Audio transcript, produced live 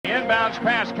Inbounds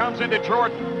pass comes into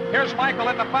Jordan. Here's Michael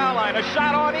at the foul line. A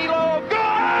shot on Elo.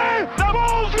 Good! The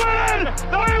Bulls win!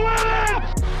 They win it!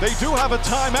 They do have a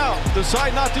timeout.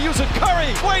 Decide not to use it.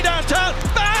 Curry, way downtown.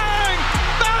 Bang!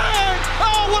 Bang!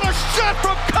 Oh, what a shot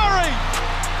from Curry!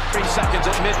 3 seconds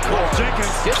at midcourt.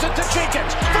 Jenkins gives it to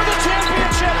Jenkins for the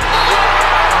championship.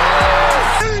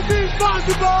 Anything's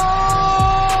possible!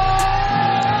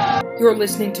 You're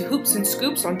listening to Hoops and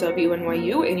Scoops on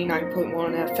WNYU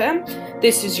 89.1 FM.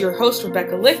 This is your host,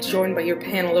 Rebecca Licht, joined by your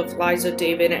panel of Liza,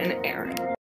 David, and Aaron.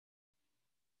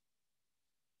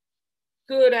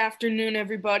 Good afternoon,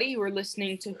 everybody. You are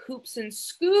listening to Hoops and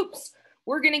Scoops.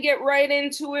 We're going to get right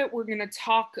into it. We're going to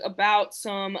talk about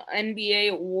some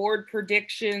NBA award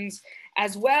predictions,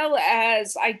 as well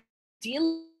as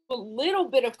ideally a little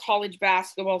bit of college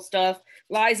basketball stuff.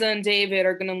 Liza and David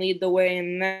are going to lead the way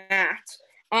in that.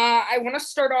 I want to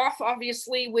start off,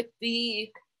 obviously, with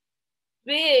the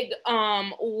big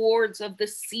awards of the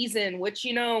season, which,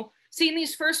 seeing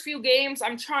these first few games,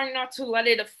 I'm trying not to let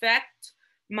it affect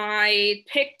my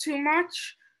pick too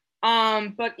much.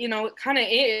 But, it kind of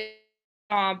is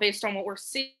based on what we're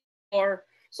seeing.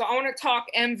 So I want to talk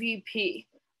MVP.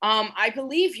 I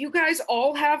believe you guys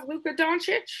all have Luka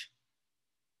Doncic.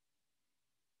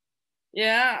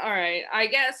 Yeah, all right. I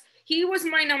guess he was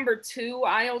my number 2.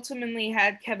 I ultimately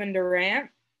had Kevin Durant.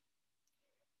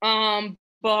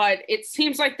 But it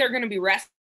seems like they're going to be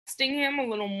resting him a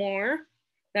little more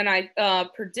than I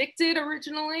predicted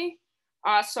originally.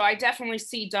 So I definitely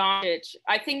see Doncic.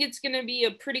 I think it's going to be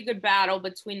a pretty good battle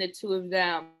between the two of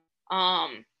them,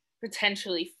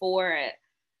 potentially for it.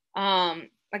 I'm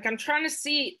trying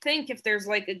to think if there's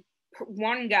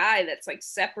one guy that's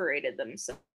separated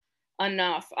themselves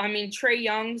enough. I mean, Trae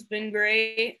Young's been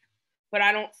great, but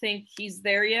I don't think he's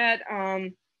there yet.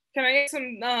 Can I get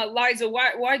some, Liza,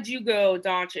 why'd you go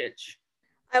Doncic?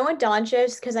 I went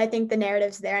Doncic because I think the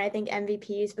narrative's there, and I think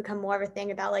MVPs become more of a thing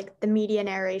about the media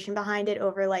narration behind it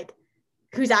over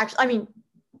who's actually,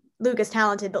 Luka's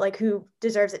talented, but who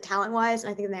deserves it talent-wise,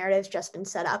 and I think the narrative's just been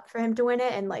set up for him to win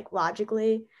it, and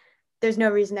logically, there's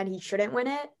no reason that he shouldn't win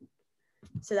it.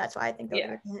 So that's why I think they'll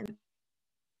give it to him.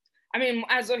 I mean,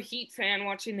 as a Heat fan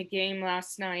watching the game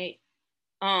last night,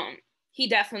 he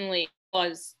definitely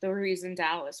was the reason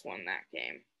Dallas won that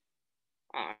game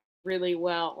really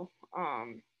well.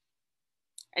 And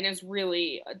it's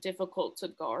really difficult to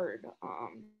guard.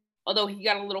 Although he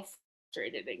got a little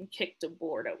frustrated and kicked a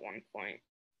board at one point.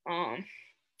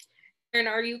 And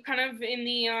are you kind of in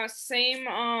the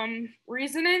same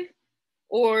reasoning?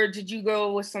 Or did you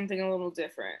go with something a little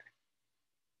different?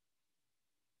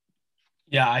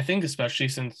 Yeah, I think especially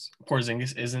since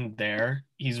Porzingis isn't there,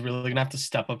 he's really going to have to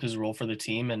step up his role for the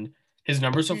team. And his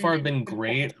numbers so far have been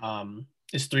great.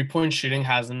 His three-point shooting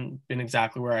hasn't been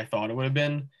exactly where I thought it would have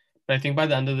been. But I think by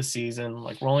the end of the season,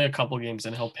 we're only a couple games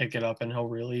in, he'll pick it up and he'll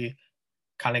really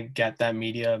kind of get that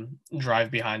media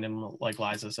drive behind him, like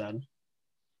Liza said.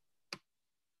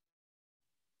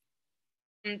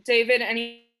 David,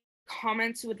 any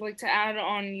comments you would like to add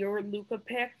on your Luka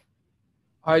pick?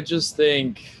 I just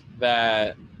think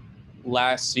that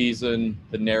last season,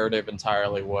 the narrative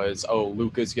entirely was,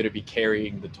 Luka's going to be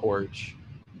carrying the torch.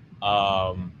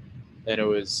 And it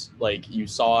was you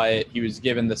saw it. He was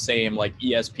given the same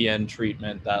ESPN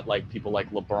treatment that people like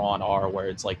LeBron are, where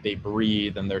it's they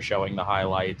breathe and they're showing the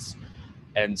highlights.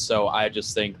 And so I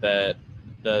just think that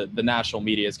the national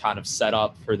media is kind of set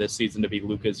up for this season to be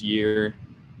Luka's year.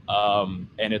 And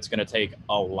it's going to take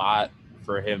a lot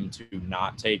for him to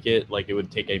not take it. It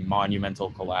would take a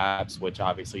monumental collapse, which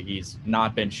obviously he's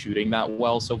not been shooting that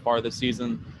well so far this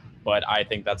season. But I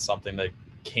think that's something that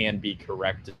can be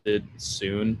corrected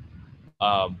soon.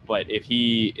 But if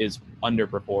he is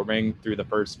underperforming through the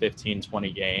first 15,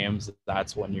 20 games,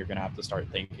 that's when you're going to have to start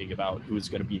thinking about who's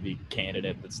going to be the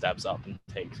candidate that steps up and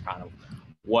takes kind of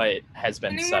what has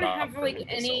been set up. Have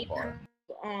any so far.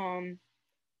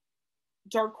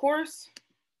 Dark horse?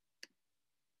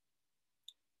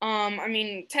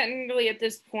 Technically at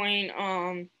this point,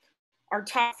 our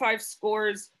top 5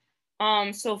 scores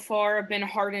so far have been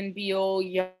Harden, Beal,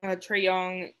 Trae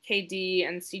Young, KD,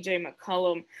 and CJ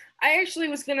McCollum. I actually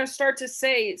was going to start to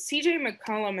say CJ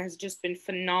McCollum has just been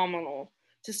phenomenal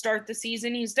to start the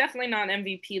season. He's definitely not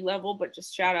MVP level, but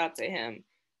just shout out to him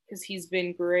because he's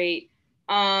been great.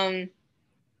 And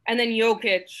then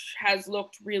Jokic has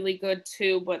looked really good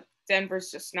too, but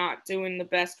Denver's just not doing the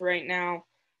best right now.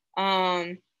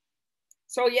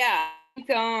 So yeah,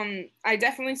 I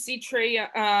definitely see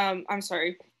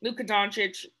Luka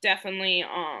Doncic definitely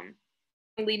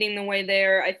leading the way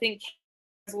there. I think he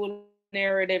has a little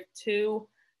narrative too.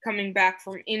 coming back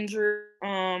from injury,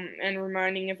 and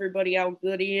reminding everybody how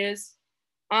good he is.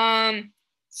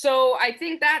 So I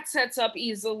think that sets up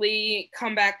easily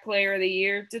comeback player of the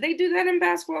year. Do they do that in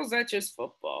basketball? Or is that just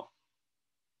football?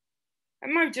 It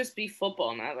might just be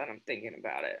football now that I'm thinking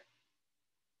about it.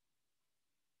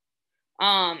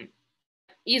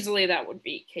 Easily that would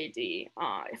be KD,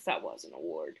 if that was an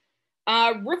award.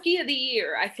 Rookie of the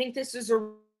year. I think this is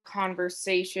a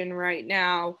conversation right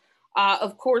now.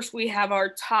 Of course, we have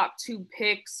our top 2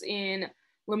 picks in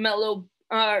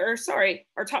our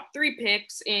top 3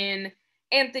 picks in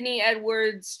Anthony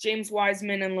Edwards, James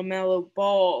Wiseman, and LaMelo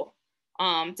Ball.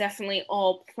 Definitely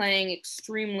all playing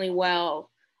extremely well.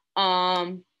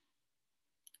 I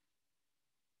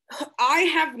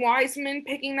have Wiseman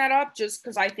picking that up just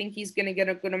because I think he's going to get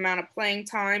a good amount of playing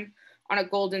time on a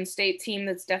Golden State team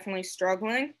that's definitely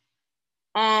struggling.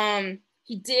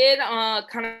 He did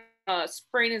kind of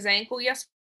sprain his ankle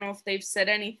yesterday. I don't know if they've said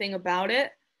anything about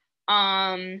it.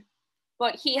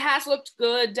 But he has looked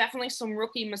good. Definitely some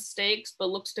rookie mistakes, but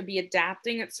looks to be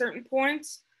adapting at certain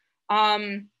points.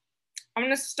 I'm going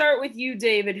to start with you,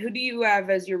 David. Who do you have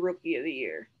as your rookie of the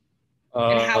year?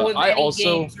 And how have any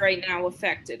games right now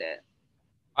affected it?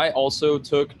 I also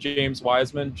took James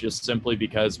Wiseman just simply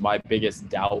because my biggest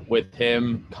doubt with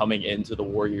him coming into the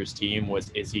Warriors team was,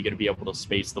 is he going to be able to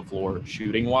space the floor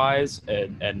shooting wise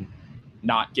and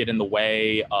not get in the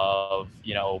way of,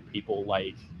 people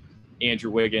like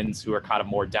Andrew Wiggins, who are kind of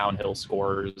more downhill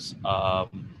scorers.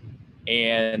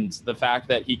 And the fact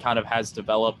that he kind of has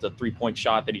developed a 3-point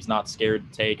shot that he's not scared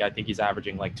to take. I think he's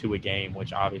averaging like 2 a game,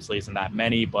 which obviously isn't that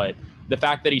many, but the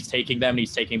fact that he's taking them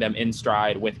in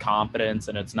stride with confidence,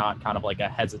 and it's not kind of like a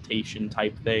hesitation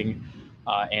type thing,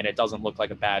 and it doesn't look like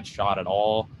a bad shot at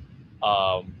all.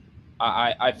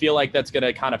 I feel like that's going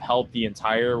to kind of help the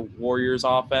entire Warriors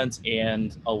offense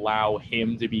and allow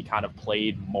him to be kind of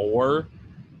played more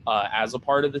as a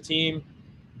part of the team,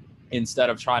 instead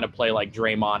of trying to play like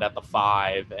Draymond at the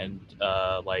 5 and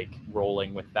like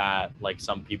rolling with that, like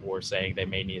some people were saying they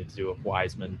may need to do if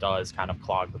Wiseman does kind of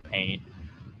clog the paint.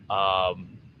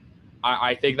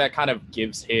 I think that kind of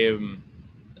gives him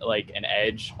like an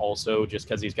edge also, just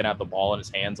because he's going to have the ball in his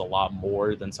hands a lot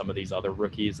more than some of these other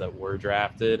rookies that were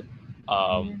drafted.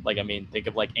 Think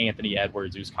of like Anthony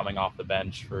Edwards, who's coming off the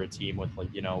bench for a team with like,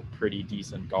 pretty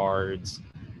decent guards.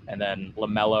 And then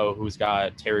LaMelo, who's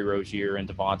got Terry Rozier and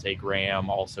Devontae Graham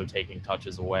also taking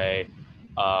touches away.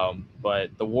 But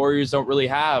the Warriors don't really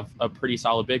have a pretty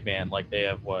solid big man. Like they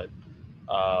have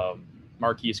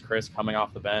Marquise Chris coming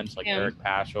off the bench, like Eric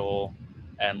Paschall.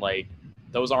 And like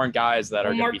those aren't guys that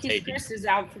are going to be taking. Marquise Chris is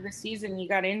out for the season. He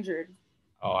got injured.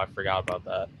 Oh, I forgot about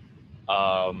that.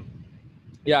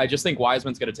 I just think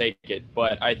Wiseman's going to take it.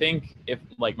 But I think if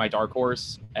like my dark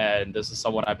horse, and this is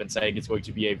someone I've been saying is going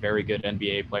to be a very good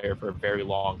NBA player for a very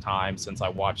long time since I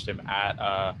watched him at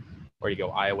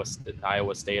Iowa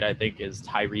State, I think, is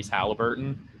Tyrese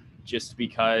Halliburton, just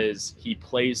because he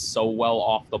plays so well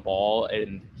off the ball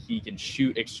and he can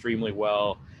shoot extremely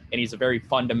well. And he's a very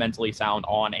fundamentally sound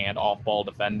on and off ball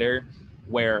defender,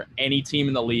 where any team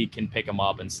in the league can pick him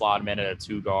up and slot him in at a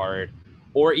 2 guard.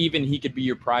 Or even he could be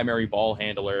your primary ball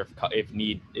handler if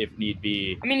need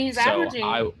be. I mean, he's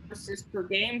averaging assists per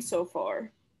game so far.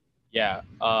 Yeah,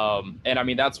 and I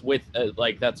mean that's with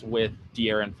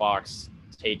De'Aaron Fox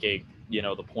taking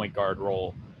the point guard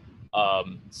role.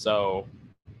 So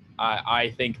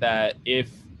I think that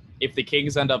if the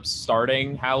Kings end up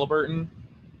starting Halliburton,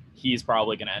 he's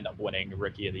probably going to end up winning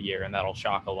Rookie of the Year, and that'll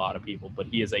shock a lot of people. But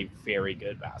he is a very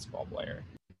good basketball player.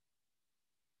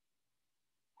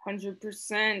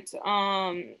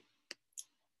 100%.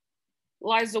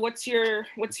 Liza, what's your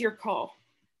call?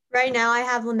 Right now, I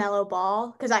have LaMelo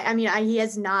Ball because he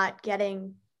is not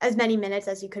getting as many minutes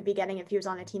as he could be getting if he was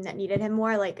on a team that needed him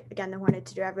more. Like again, the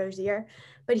Hornets do have Rozier,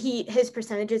 but his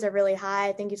percentages are really high.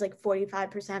 I think he's like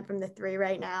 45% from the 3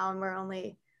 right now, and we're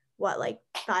only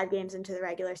 5 games into the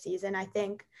regular season. I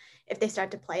think if they start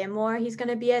to play him more, he's going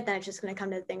to be it. Then it's just going to come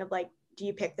to the thing of like, do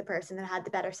you pick the person that had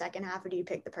the better second half, or do you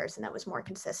pick the person that was more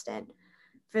consistent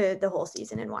for the whole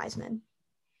season in Wiseman?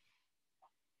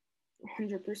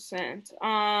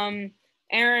 100%.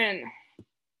 Aaron,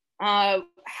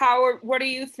 what are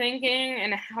you thinking,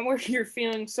 and how are you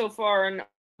feeling so far in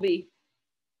LB?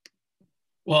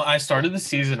 Well, I started the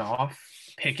season off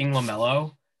picking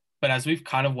LaMelo, but as we've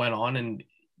kind of went on, and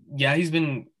he's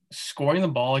been scoring the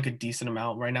ball like a decent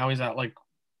amount. Right now he's at like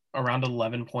around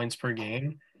 11 points per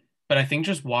game. But I think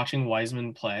just watching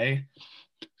Wiseman play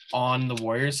on the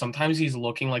Warriors, sometimes he's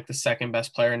looking like the second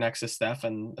best player next to Steph,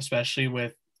 and especially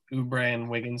with Oubre and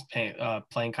Wiggins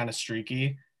playing kind of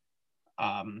streaky,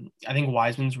 I think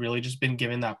Wiseman's really just been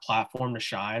given that platform to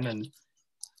shine, and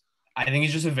I think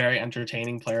he's just a very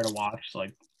entertaining player to watch.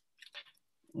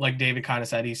 Like David kind of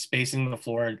said, he's spacing the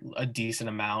floor a decent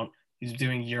amount. He's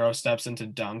doing Euro steps into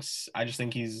dunks. I just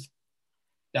think he's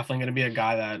definitely going to be a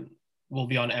guy that will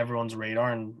be on everyone's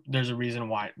radar, and there's a reason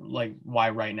why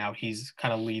right now he's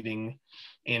kind of leading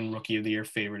in Rookie of the Year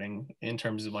favoriting in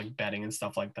terms of like betting and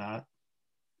stuff like that.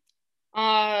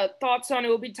 Thoughts on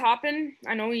Obi Toppin?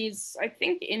 I know he's, I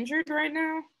think, injured right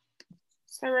now.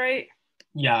 Is that right?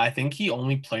 Yeah, I think he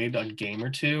only played a game or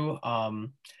two. I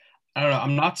don't know.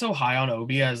 I'm not so high on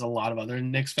Obi as a lot of other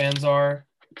Knicks fans are,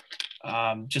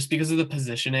 just because of the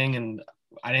positioning, and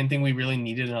I didn't think we really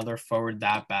needed another forward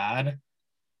that bad.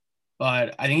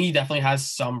 But I think he definitely has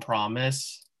some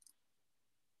promise.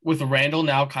 With Randall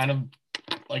now kind of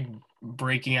like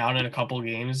breaking out in a couple of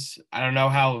games, I don't know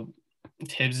how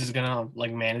Tibbs is gonna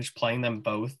like manage playing them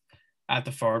both at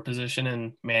the forward position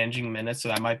and managing minutes, so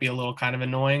that might be a little kind of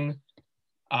annoying.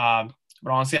 But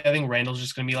honestly, I think Randall's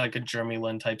just gonna be like a Jeremy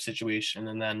Lin type situation,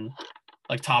 and then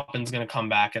like Toppin's gonna come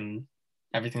back and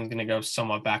everything's gonna go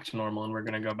somewhat back to normal, and we're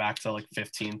gonna go back to like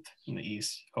 15th in the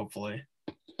East, hopefully.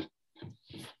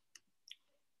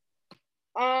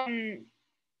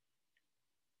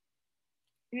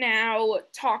 Now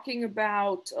talking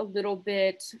about a little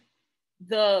bit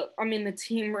the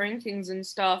team rankings and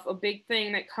stuff, a big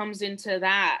thing that comes into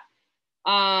that,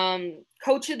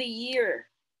 Coach of the Year.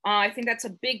 I think that's a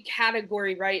big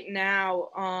category right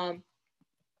now.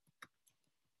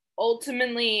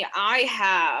 Ultimately, I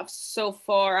have so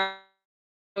far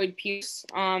Lloyd Pierce.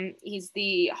 He's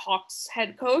the Hawks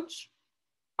head coach.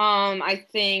 I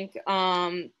think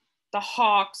the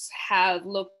Hawks have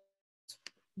looked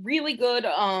really good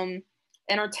and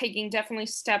are taking definitely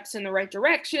steps in the right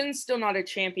direction. Still not a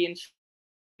championship,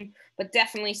 but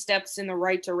definitely steps in the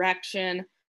right direction.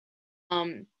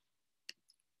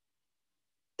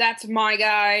 That's my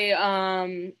guy.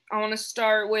 I want to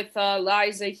start with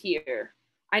Liza here.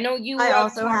 I know you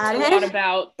also talked a lot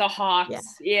about the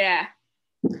Hawks. Yeah.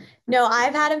 No,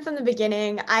 I've had him from the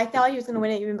beginning. I thought he was going to win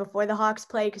it even before the Hawks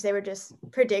played because they were just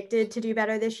predicted to do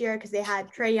better this year because they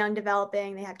had Trae Young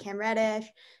developing. They have Cam Reddish.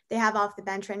 They have off the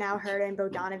bench right now Herta and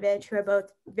Bogdanovic, who are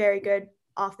both very good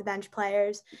off the bench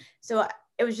players. So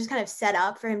it was just kind of set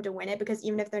up for him to win it because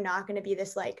even if they're not going to be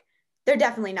this they're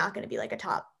definitely not going to be like a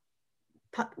top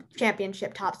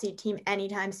championship top seed team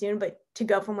anytime soon. But to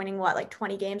go from winning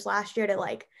 20 games last year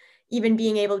to even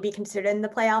being able to be considered in the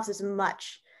playoffs is a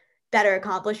much better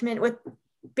accomplishment with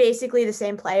basically the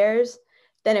same players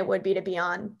than it would be to be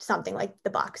on something like the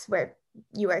Bucks where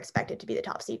you were expected to be the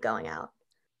top seed going out.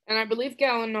 And I believe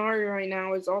Gallinari right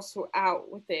now is also out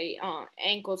with a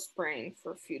ankle sprain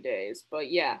for a few days.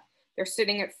 But yeah, they're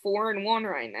sitting at 4-1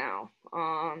 right now,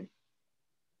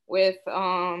 with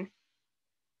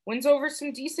wins over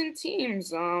some decent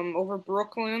teams, over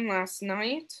Brooklyn last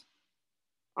night,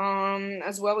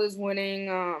 as well as winning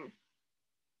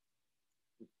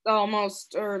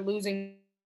losing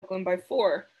Brooklyn by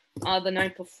 4 the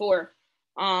night before,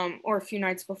 or a few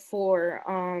nights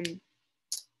before.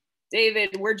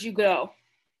 David, where'd you go?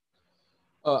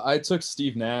 I took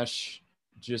Steve Nash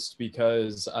just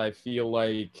because I feel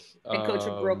like head coach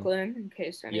of Brooklyn, in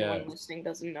case anyone listening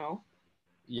doesn't know.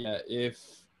 Yeah,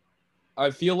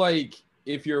 I feel like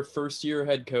if you're a first-year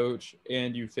head coach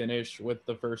and you finish with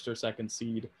the first or second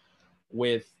seed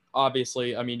with,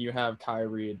 obviously, you have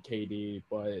Kyrie and KD,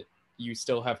 but you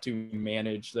still have to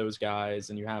manage those guys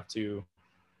and you have to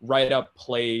write up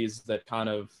plays that kind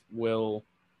of will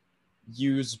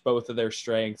use both of their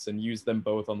strengths and use them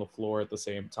both on the floor at the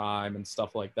same time and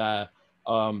stuff like that.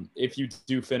 If you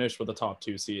do finish with a top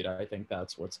 2 seed, I think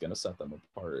that's what's going to set them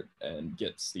apart and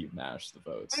get Steve Nash the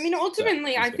votes.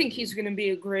 Ultimately, I think he's going to be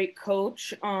a great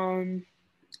coach.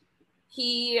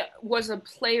 He was a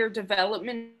player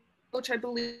development coach, I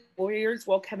believe, Warriors,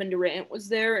 while Kevin Durant was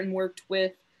there, and worked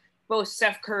with both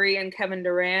Steph Curry and Kevin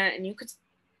Durant. And you could see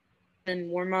in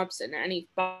warm-ups and any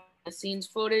behind-the-scenes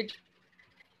footage,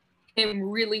 him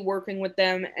really working with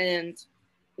them and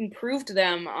improved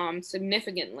them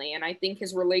significantly. And I think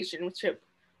his relationship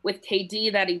with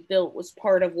KD that he built was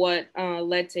part of what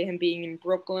led to him being in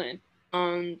Brooklyn.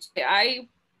 That's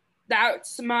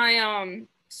my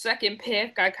second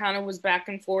pick. I kind of was back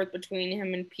and forth between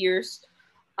him and Pierce,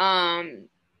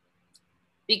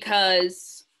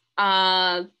 because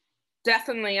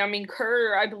definitely,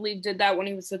 Kerr, I believe, did that when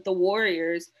he was with the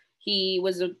Warriors. He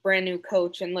was a brand new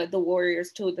coach and led the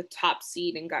Warriors to the top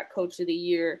seed and got Coach of the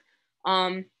Year.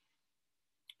 And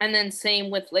then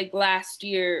same with last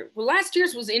year. Well, last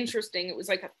year's was interesting. It was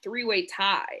like a 3-way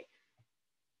tie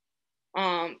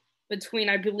between,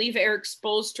 I believe, Eric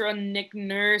Spoelstra, Nick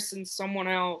Nurse, and someone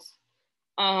else.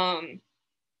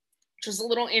 Which is a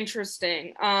little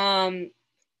interesting.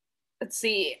 Let's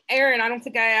see. Aaron, I don't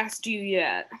think I asked you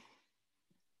yet.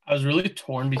 I was really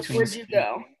torn between. Where'd you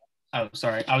go? Oh,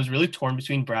 sorry. I was really torn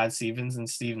between Brad Stevens and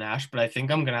Steve Nash, but I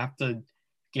think I'm going to have to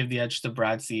give the edge to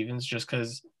Brad Stevens just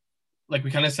because, like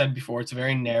we kind of said before, it's a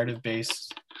very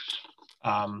narrative-based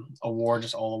award,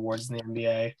 just all awards in the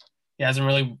NBA. He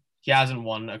hasn't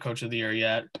won a Coach of the Year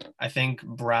yet. I think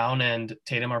Brown and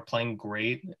Tatum are playing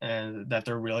great and that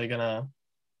they're really going to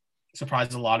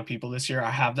surprise a lot of people this year.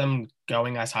 I have them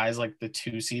going as high as like the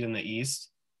 2 seed in the East.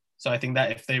 So I think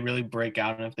that if they really break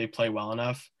out and if they play well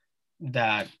enough,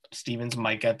 that Stevens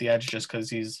might get the edge just because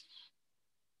he's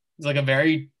like a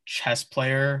very chess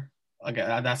player. Like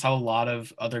that's how a lot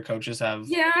of other coaches have.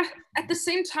 Yeah. At the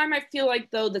same time, I feel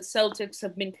like though the Celtics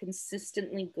have been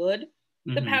consistently good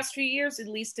the past few years, at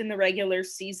least in the regular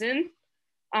season.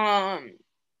 I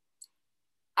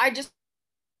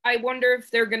wonder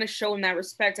if they're going to show in that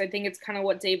respect. I think it's kind of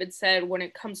what David said when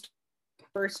it comes to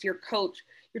first year coach.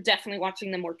 You're definitely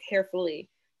watching them more carefully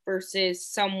versus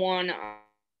someone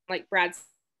like Brad's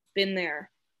been there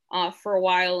for a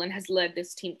while and has led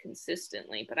this team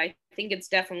consistently. But I think it's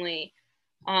definitely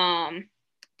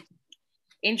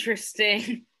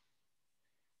interesting.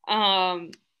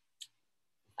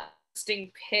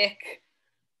 Interesting pick.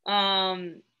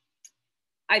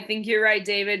 I think you're right,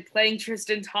 David. Playing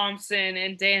Tristan Thompson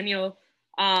and Daniel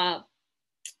and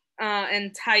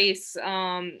Tice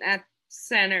at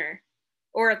center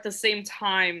or at the same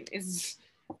time is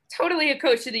totally a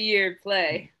Coach of the Year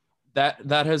play.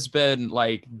 That has been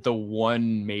like the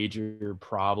one major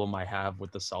problem I have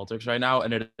with the Celtics right now,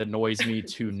 and it annoys me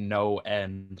to no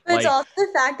end. But it's also the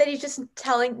fact that he's just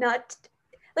Tatum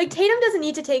doesn't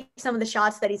need to take some of the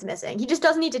shots that he's missing. He just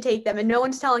doesn't need to take them, and no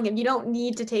one's telling him you don't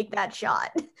need to take that shot.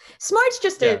 Smart's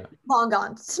just a long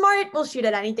gone. Smart will shoot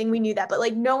at anything. We knew that, but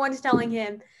like no one's telling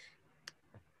him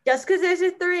just because there's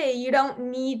a 3, you don't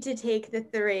need to take the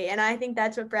 3. And I think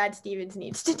that's what Brad Stevens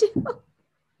needs to do.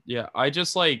 Yeah, I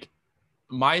just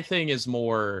my thing is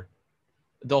more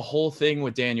the whole thing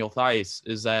with Daniel Theis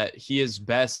is that he is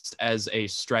best as a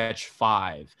stretch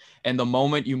 5. And the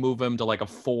moment you move him to like a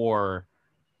 4,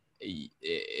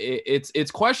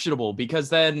 it's questionable because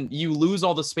then you lose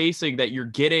all the spacing that you're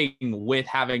getting with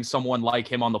having someone like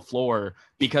him on the floor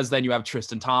because then you have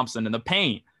Tristan Thompson in the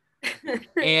paint.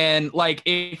 And like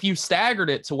if you staggered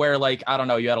it to where like I don't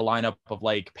know, you had a lineup of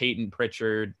like Peyton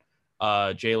Pritchard,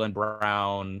 Jaylen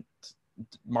Brown,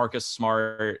 Marcus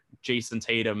Smart, Jason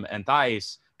Tatum, and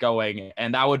Theis going,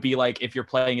 and that would be like if you're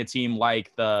playing a team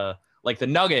like the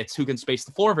Nuggets who can space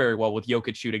the floor very well with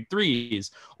Jokic shooting 3s,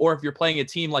 or if you're playing a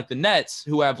team like the Nets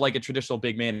who have like a traditional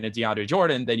big man in DeAndre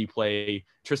Jordan, then you play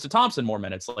Tristan Thompson more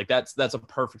minutes. Like that's a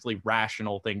perfectly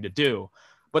rational thing to do.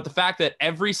 But the fact that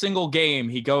every single game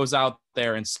he goes out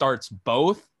there and starts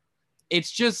both,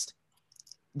 it's just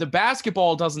the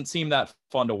basketball doesn't seem that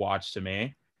fun to watch to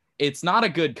me. It's not a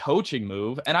good coaching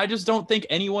move. And I just don't think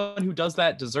anyone who does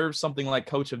that deserves something like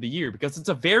Coach of the Year because it's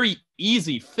a very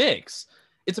easy fix.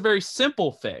 It's a very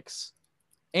simple fix.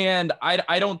 And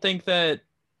I don't think that,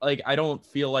 like, I don't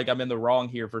feel like I'm in the wrong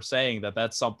here for saying that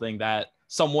that's something that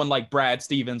someone like Brad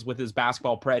Stevens with his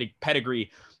basketball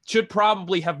pedigree should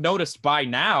probably have noticed by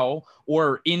now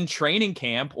or in training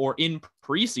camp or in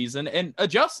preseason and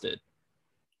adjusted.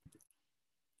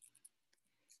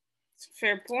 It's a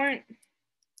fair point.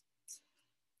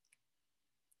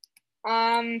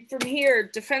 From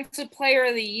here, Defensive Player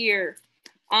of the Year.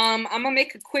 I'm going to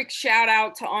make a quick shout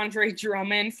out to Andre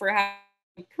Drummond for having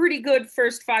a pretty good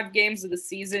first 5 games of the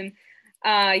season.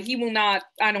 He will not,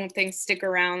 I don't think, stick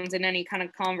around in any kind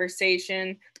of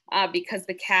conversation because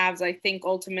the Cavs, I think,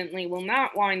 ultimately will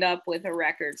not wind up with a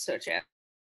record such as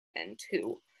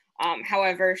 2.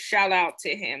 However, shout out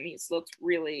to him. He's looked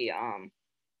really,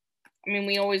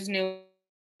 we always knew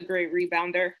a great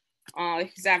rebounder.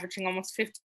 He's averaging almost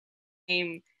 50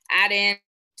 game, add in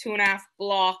 2.5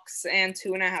 blocks and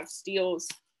 2.5 steals.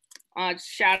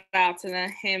 Shout out to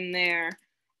him there.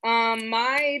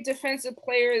 My Defensive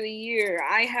Player of the Year,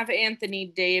 I have Anthony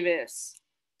Davis.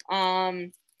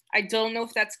 I don't know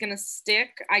if that's going to stick.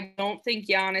 I don't think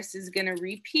Giannis is going to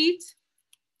repeat.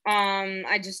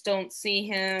 I just don't see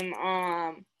him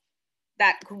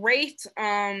that great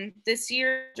this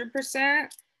year, 100%.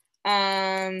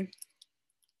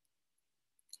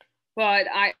 But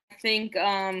I think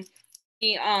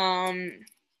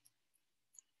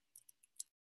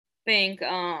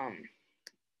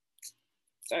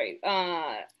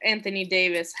Anthony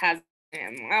Davis has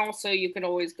him. Also, you could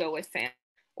always go with Fan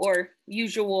or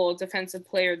usual defensive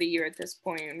player of the year at this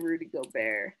point in Rudy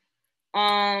Gobert.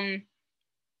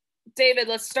 David,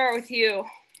 let's start with you.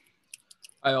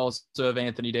 I also have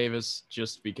Anthony Davis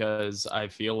just because I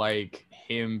feel like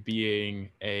him being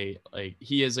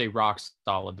he is a rock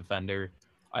solid defender.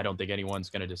 I don't think anyone's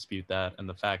going to dispute that. And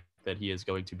the fact that he is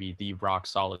going to be the rock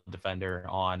solid defender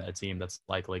on a team that's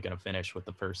likely going to finish with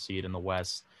the first seed in the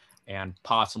West and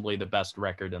possibly the best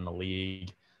record in the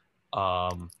league.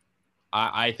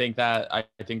 I think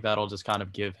that'll just kind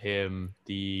of give him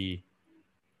the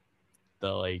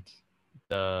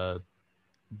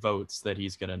votes that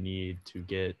he's going to need to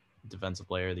get defensive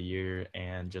player of the year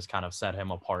and just kind of set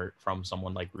him apart from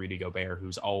someone like Rudy Gobert,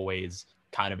 who's always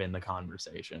kind of in the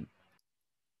conversation.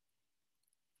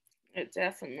 It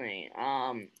definitely.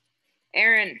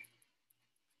 Aaron.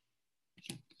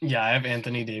 Yeah, I have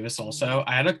Anthony Davis also.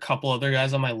 I had a couple other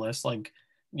guys on my list, like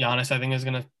Giannis, I think, is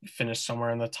going to finish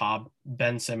somewhere in the top.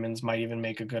 Ben Simmons might even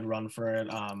make a good run for it.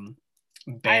 I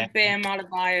have Bam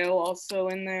Adebayo also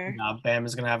in there. Yeah, Bam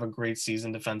is going to have a great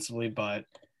season defensively, but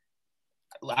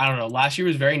I don't know. Last year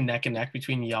was very neck and neck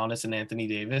between Giannis and Anthony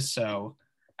Davis, so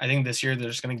I think this year they're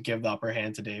just going to give the upper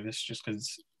hand to Davis just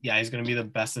because, yeah, he's going to be the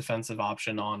best defensive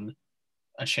option on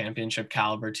a championship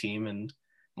caliber team and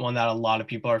one that a lot of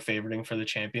people are favoriting for the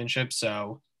championship.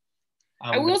 So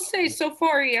I will say so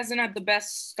far he hasn't had the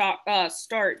best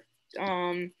start.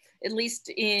 At least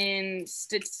in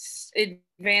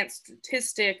advanced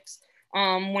statistics,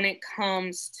 when it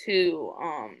comes to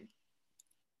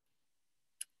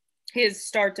his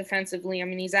start defensively. I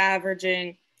mean, he's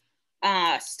averaging,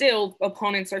 still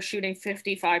opponents are shooting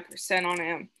 55% on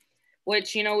him,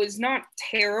 which, is not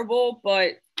terrible,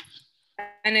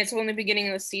 and it's only beginning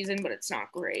of the season, but it's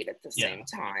not great at the same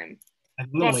time.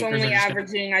 Plus only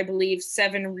averaging, I believe,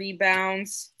 7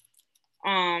 rebounds.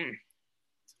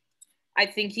 I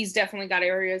think he's definitely got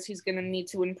areas he's going to need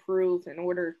to improve in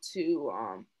order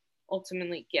to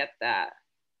ultimately get that.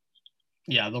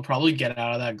 Yeah, they'll probably get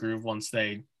out of that groove once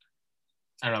they,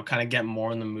 I don't know, kind of get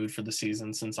more in the mood for the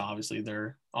season since obviously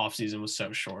their offseason was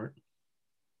so short.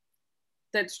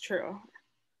 That's true.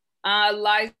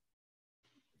 Liza,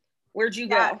 where'd you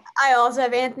go? I also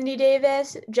have Anthony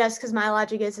Davis, just because my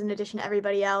logic is, in addition to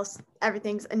everybody else,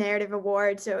 everything's a narrative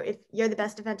award. So if you're the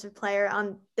best defensive player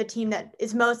on the team that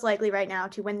is most likely right now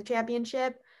to win the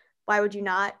championship, why would you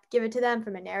not give it to them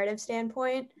from a narrative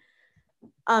standpoint?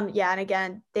 Yeah, and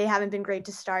again, they haven't been great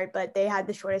to start, but they had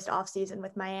the shortest offseason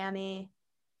with Miami.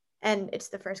 And it's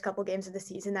the first couple games of the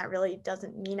season that really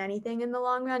doesn't mean anything in the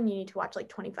long run. You need to watch like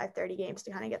 25, 30 games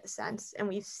to kind of get the sense. And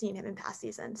we've seen him in past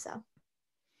seasons, so.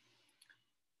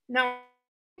 Now,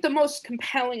 the most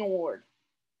compelling award,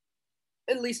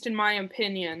 at least in my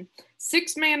opinion,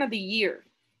 Sixth Man of the Year.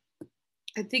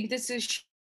 I think this is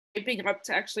shaping up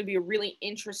to actually be a really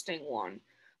interesting one.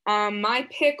 My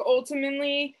pick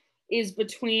ultimately is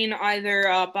between either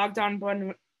Bogdan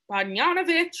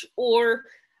Bogdanović or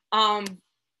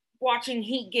watching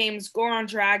Heat games, Goran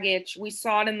Dragic. We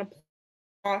saw it in the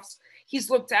playoffs. He's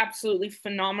looked absolutely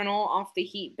phenomenal off the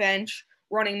Heat bench,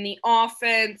 running the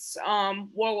offense,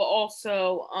 while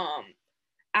also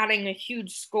adding a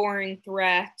huge scoring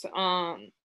threat.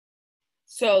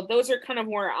 So those are kind of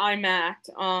where I'm at.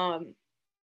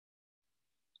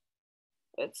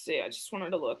 Let's see. I just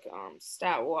wanted to look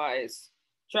stat-wise.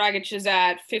 Dragic is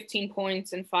at 15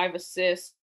 points and 5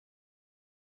 assists,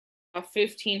 a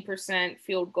 15%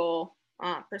 field goal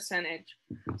percentage.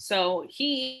 So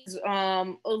he's a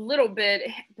little bit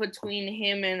between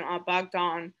him and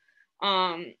Bogdan.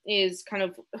 Is kind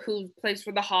of who plays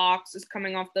for the Hawks, is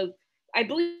coming off I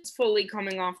believe he's fully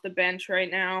coming off the bench right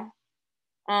now.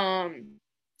 And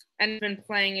been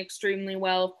playing extremely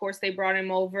well. Of course, they brought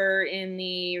him over in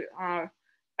the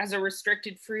as a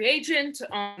restricted free agent.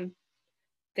 I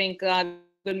think good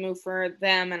move for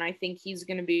them, and I think he's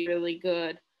going to be really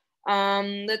good.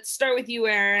 Let's start with you,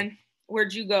 Aaron.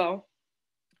 Where'd you go?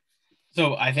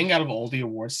 So I think out of all the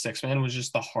awards, Sixth Man was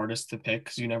just the hardest to pick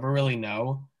because you never really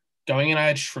know. Going in, I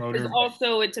had Schroeder.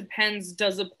 Also, it depends.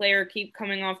 Does a player keep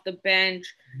coming off the bench?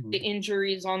 The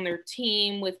injuries on their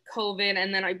team with COVID.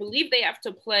 And then I believe they have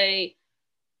to play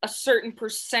a certain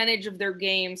percentage of their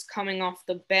games coming off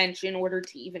the bench in order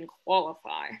to even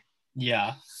qualify.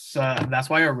 Yeah. So that's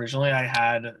why originally I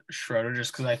had Schroeder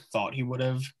just because I thought he would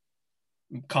have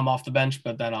come off the bench.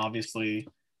 But then obviously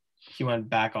he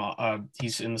went back on.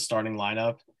 He's in the starting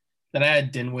lineup. Then I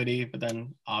had Dinwiddie, but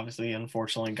then obviously,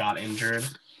 unfortunately, got injured.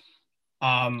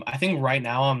 I think right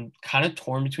now I'm kind of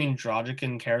torn between Dragic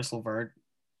and Caris LeVert.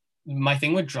 My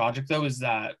thing with Dragic, though, is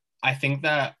that I think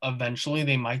that eventually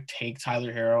they might take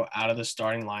Tyler Hero out of the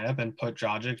starting lineup and put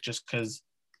Dragic just because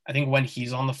I think when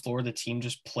he's on the floor, the team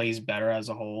just plays better as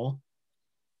a whole.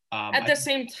 At the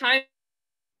same time,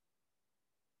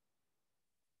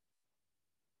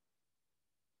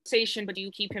 but do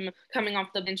you keep him coming off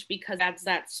the bench because that's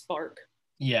that spark?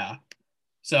 Yeah.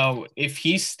 So if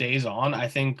he stays on, I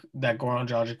think that Goran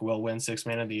Dragic will win Sixth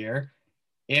Man of the Year.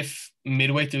 If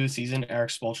midway through the season, Eric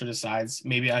Spoelstra decides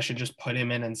maybe I should just put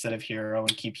him in instead of Hero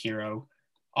and keep Hero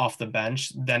off the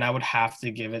bench, then I would have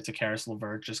to give it to Caris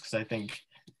LeVert just because I think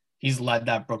he's led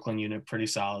that Brooklyn unit pretty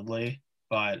solidly.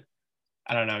 But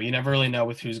I don't know. You never really know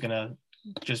with who's going to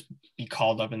just be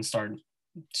called up and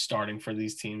starting for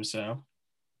these teams. So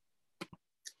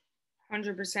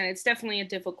 100%. It's definitely a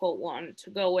difficult one to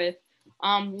go with.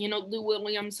 Lou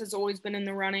Williams has always been in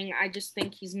the running. I just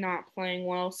think he's not playing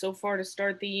well so far to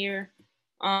start the year.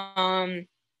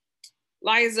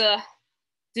 Liza,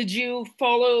 did you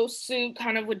follow suit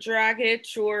kind of with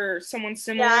Dragic or someone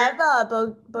similar? Yeah, I have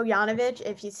Bogdanovic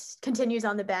if he continues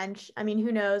on the bench. I mean,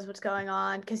 who knows what's going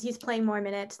on because he's playing more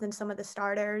minutes than some of the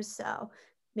starters. So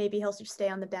maybe he'll just stay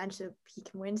on the bench so he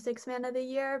can win Sixth Man of the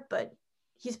Year. But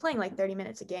he's playing like 30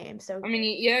 minutes a game. So I mean,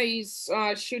 he's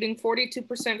shooting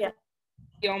 42%,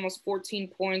 almost 14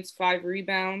 points, 5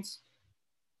 rebounds.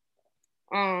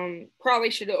 Probably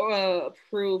should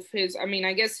improve his. I mean,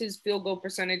 I guess his field goal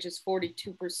percentage is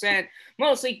 42%,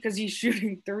 mostly because he's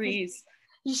shooting threes.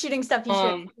 He's shooting stuff he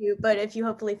shouldn't shoot, but if you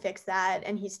hopefully fix that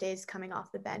and he stays coming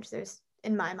off the bench, there's,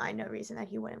 in my mind, no reason that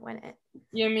he wouldn't win it.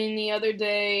 Yeah, I mean, the other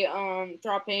day,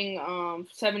 dropping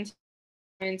 17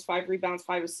 points, 5 rebounds,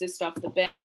 5 assists off the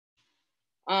bench.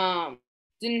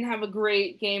 Didn't have a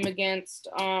great game against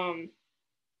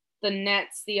the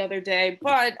Nets the other day,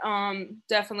 but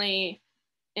definitely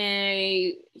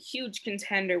a huge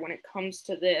contender when it comes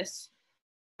to this.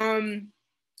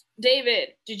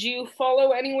 David, did you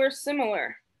follow anywhere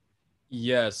similar?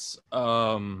 Yes.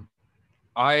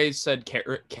 I said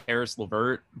Caris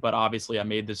LeVert, but obviously I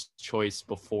made this choice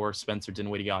before Spencer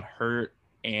Dinwiddie got hurt,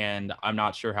 and I'm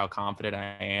not sure how confident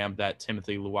I am that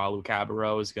Timothy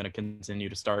Luwawu-Cabarrot is going to continue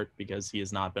to start because he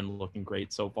has not been looking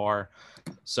great so far.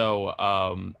 So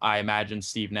I imagine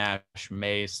Steve Nash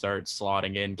may start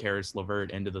slotting in Caris LeVert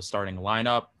into the starting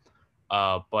lineup.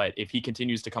 But if he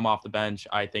continues to come off the bench,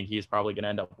 I think he's probably going to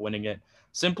end up winning it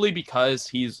simply because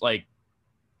he's like,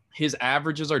 his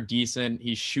averages are decent.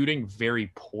 He's shooting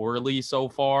very poorly so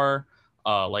far.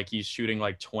 Like he's shooting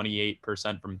like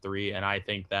 28% from 3. And I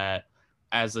think that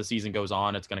as the season goes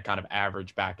on, it's going to kind of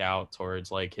average back out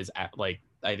towards like his, like,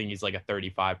 I think he's like a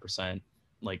 35%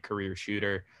 like career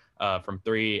shooter from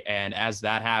 3. And as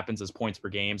that happens, his points per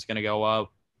game is going to go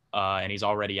up. And he's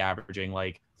already averaging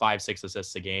like 5-6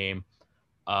 assists a game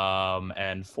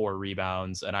and 4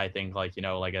 rebounds. And I think like,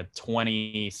 like a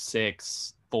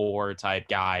 26-4 type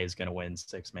guy is going to win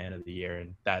Sixth Man of the Year.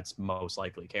 And that's most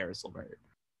likely Caris LeVert.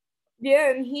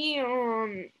 Yeah, and he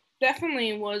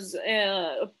definitely was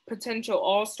a potential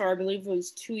all-star. I believe it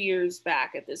was 2 years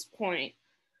back at this point,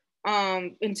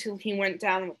 until he went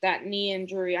down with that knee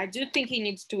injury. I do think he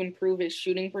needs to improve his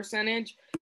shooting percentage.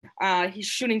 He's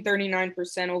shooting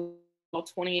 39% overall,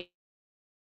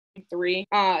 28.3.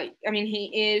 I mean,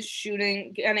 he is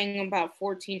getting about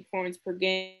 14 points per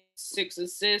game, 6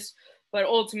 assists, but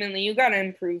ultimately you got to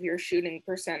improve your shooting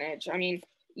percentage. I mean,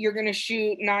 you're going to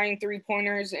shoot 9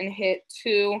 3-pointers and hit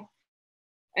 2,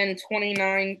 and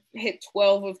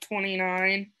 12 of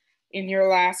 29 in your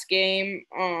last game.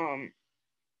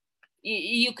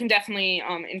 You can definitely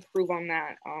improve on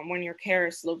that when you're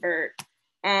Caris LeVert.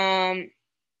 All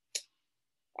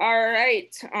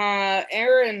right,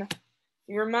 Aaron,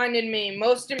 you reminded me,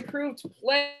 most improved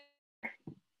player.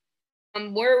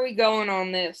 Where are we going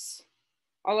on this?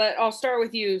 I'll start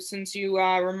with you since you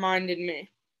reminded me.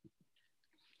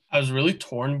 I was really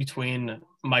torn between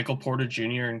Michael Porter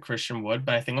Jr. and Christian Wood,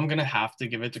 but I think I'm going to have to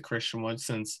give it to Christian Wood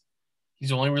since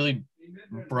he's only really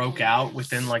broke out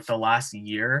within like the last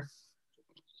year.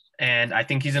 And I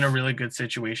think he's in a really good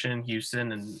situation in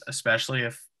Houston, and especially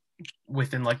if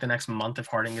within like the next month, if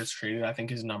Harden gets traded, I think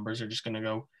his numbers are just going to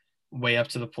go way up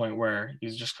to the point where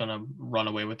he's just going to run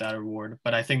away with that award.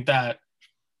 But I think that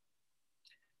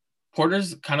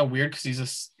Porter's kind of weird because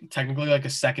he's technically like a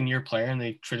second-year player, and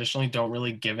they traditionally don't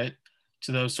really give it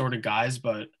to those sort of guys.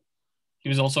 But he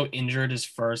was also injured his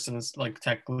first, and it's like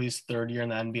technically his 3rd year in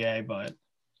the NBA.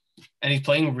 And he's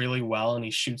playing really well, and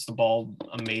he shoots the ball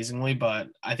amazingly. But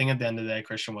I think at the end of the day,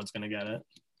 Christian Wood's going to get it.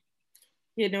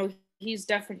 He's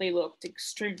definitely looked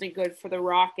extremely good for the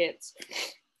Rockets.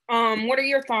 What are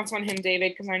your thoughts on him,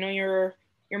 David? Because I know you're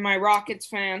my Rockets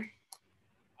fan.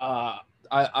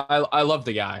 I love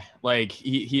the guy. Like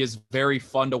he is very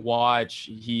fun to watch.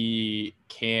 He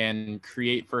can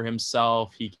create for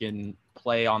himself. He can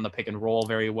play on the pick and roll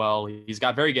very well. He's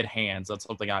got very good hands. That's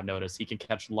something I've noticed. He can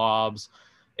catch lobs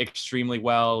extremely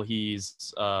well. He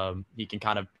can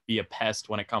kind of be a pest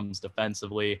when it comes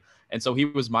defensively. And so he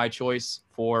was my choice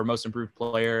for most improved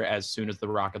player as soon as the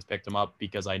Rockets picked him up,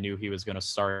 because I knew he was going to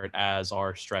start as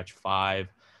our stretch 5.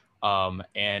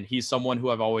 And he's someone who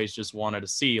I've always just wanted to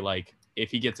see, like, if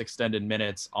he gets extended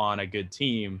minutes on a good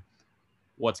team,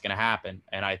 what's going to happen?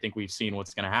 And I think we've seen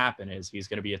what's going to happen is he's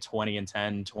going to be a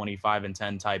 20-10,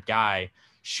 25-10 type guy,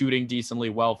 shooting decently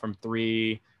well from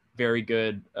 3, very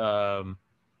good,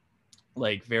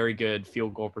 very good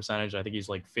field goal percentage. I think he's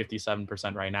like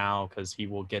 57% right now, because he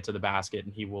will get to the basket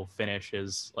and he will finish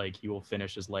his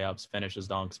layups, finish his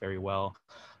dunks very well.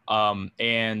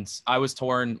 And I was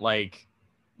torn, like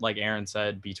Aaron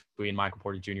said, between Michael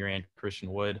Porter Jr. and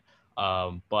Christian Wood.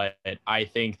 But I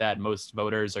think that most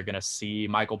voters are going to see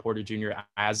Michael Porter Jr.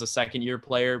 as a second-year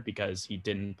player because he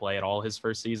didn't play at all his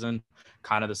first season,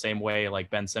 kind of the same way like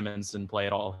Ben Simmons didn't play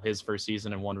at all his first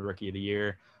season and won Rookie of the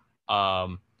Year.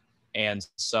 And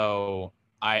so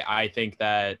I think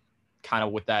that kind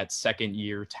of with that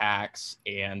second-year tax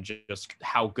and just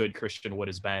how good Christian Wood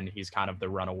has been, he's kind of the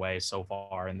runaway so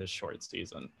far in this short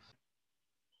season.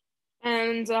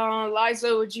 And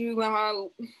Liza, would you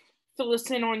fill us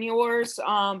in on yours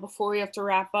before we have to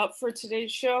wrap up for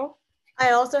today's show?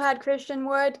 I also had Christian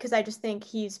Wood because I just think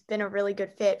he's been a really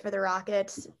good fit for the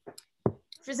Rockets.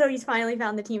 So he's finally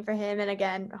found the team for him. And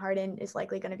again, Harden is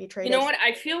likely going to be traded. You know what?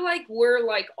 I feel like we're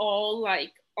like all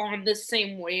like on the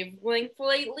same wavelength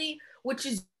lately, which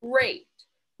is great.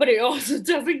 But it also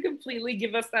doesn't completely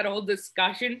give us that whole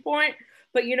discussion point.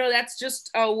 But, you know, that's just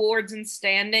awards and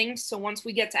standings. So once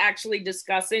we get to actually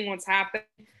discussing what's happened,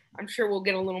 I'm sure we'll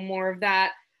get a little more of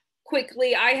that.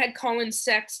 Quickly, I had Colin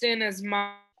Sexton as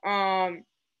my,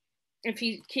 if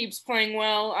he keeps playing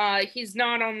well. He's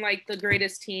not on, like, the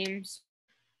greatest teams,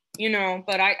 you know,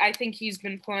 but I think he's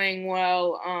been playing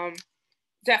well,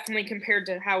 definitely compared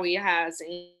to how he has in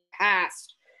the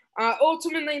past.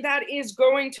 Ultimately, that is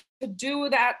going to do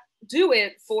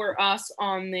it for us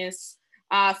on this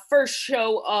first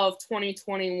show of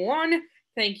 2021.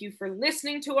 Thank you for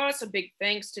listening to us. A big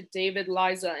thanks to David,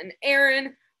 Liza, and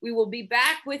Aaron. We will be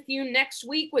back with you next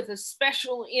week with a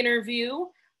special interview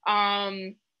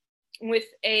with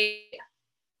a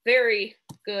very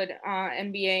good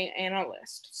NBA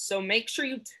analyst. So make sure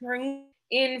you tune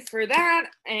in for that,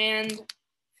 and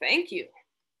thank you.